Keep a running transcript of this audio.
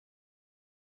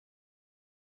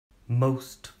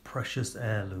most precious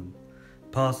heirloom,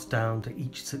 passed down to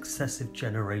each successive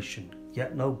generation,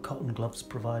 yet no cotton gloves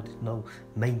provided, no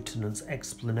maintenance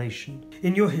explanation.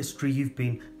 In your history, you've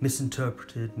been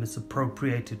misinterpreted,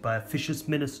 misappropriated by officious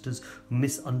ministers who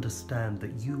misunderstand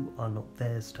that you are not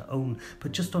theirs to own,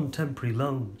 but just on temporary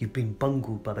loan. You've been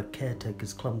bungled by the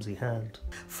caretaker's clumsy hand,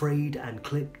 frayed and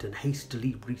clipped and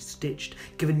hastily restitched,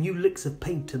 given new licks of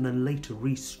paint and then later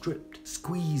restripped,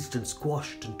 squeezed and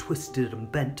squashed and twisted and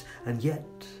bent, and yet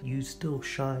you still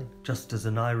shine, just as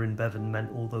an iron Bevan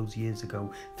meant all those years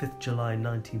ago, 5th July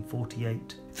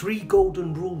 1948. 3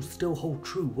 golden rules still hold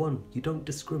true. 1, you don't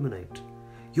discriminate.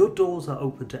 Your doors are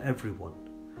open to everyone,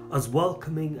 as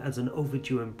welcoming as an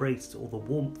overdue embrace or the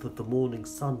warmth of the morning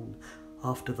sun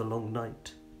after the long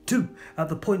night. 2, at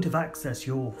the point of access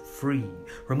you're free,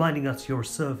 reminding us you're a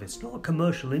service, not a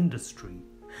commercial industry.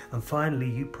 And finally,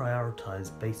 you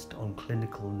prioritise based on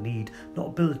clinical need, not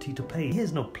ability to pay.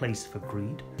 Here's no place for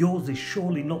greed. Yours is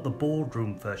surely not the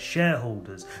boardroom for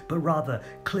shareholders, but rather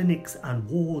clinics and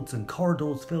wards and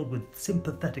corridors filled with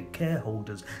sympathetic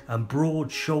careholders and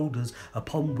broad shoulders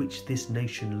upon which this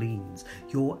nation leans.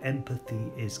 Your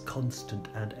empathy is constant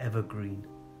and evergreen.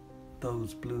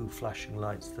 Those blue flashing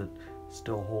lights that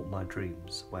still haunt my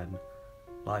dreams when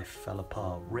life fell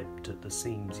apart, ripped at the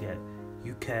seams, yet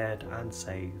you cared and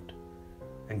saved,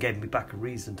 and gave me back a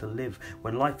reason to live.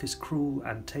 When life is cruel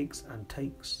and takes,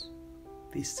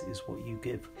 this is what you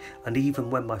give. And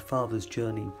even when my father's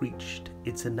journey reached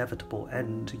its inevitable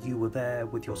end, you were there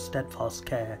with your steadfast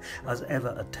care, as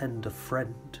ever a tender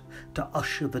friend, to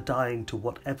usher the dying to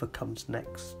whatever comes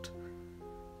next.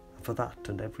 And for that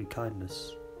and every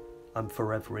kindness, I'm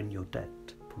forever in your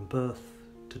debt. From birth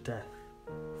to death,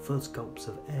 first gulps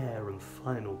of air and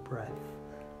final breath,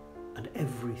 and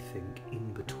everything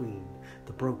in between,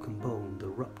 the broken bone, the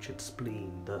ruptured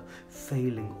spleen, the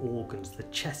failing organs, the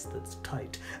chest that's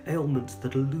tight, ailments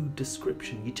that elude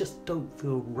description, you just don't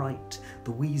feel right,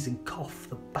 the wheezing cough,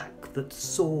 the back that's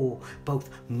sore, both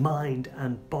mind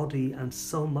and body, and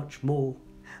so much more.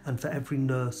 And for every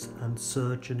nurse and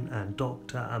surgeon and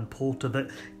doctor and porter that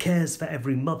cares for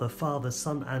every mother, father,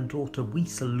 son and daughter, we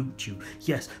salute you.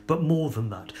 Yes, but more than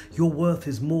that, your worth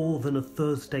is more than a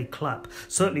Thursday clap,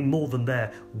 certainly more than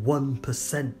their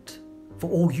 1%. For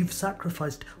all you've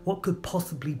sacrificed, what could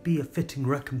possibly be a fitting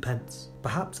recompense?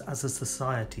 Perhaps as a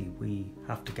society we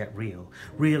have to get real,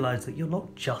 realise that you're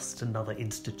not just another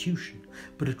institution,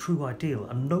 but a true ideal,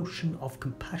 a notion of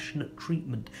compassionate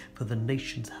treatment for the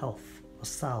nation's health. A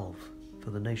salve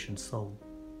for the nation's soul.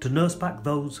 To nurse back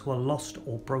those who are lost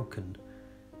or broken,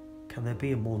 can there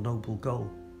be a more noble goal?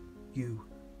 You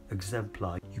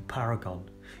exemplar, you paragon,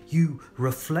 you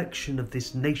reflection of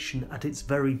this nation at its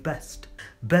very best.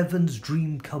 Bevan's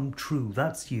dream come true,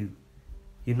 that's you.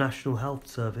 Your National Health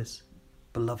Service,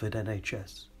 beloved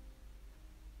NHS.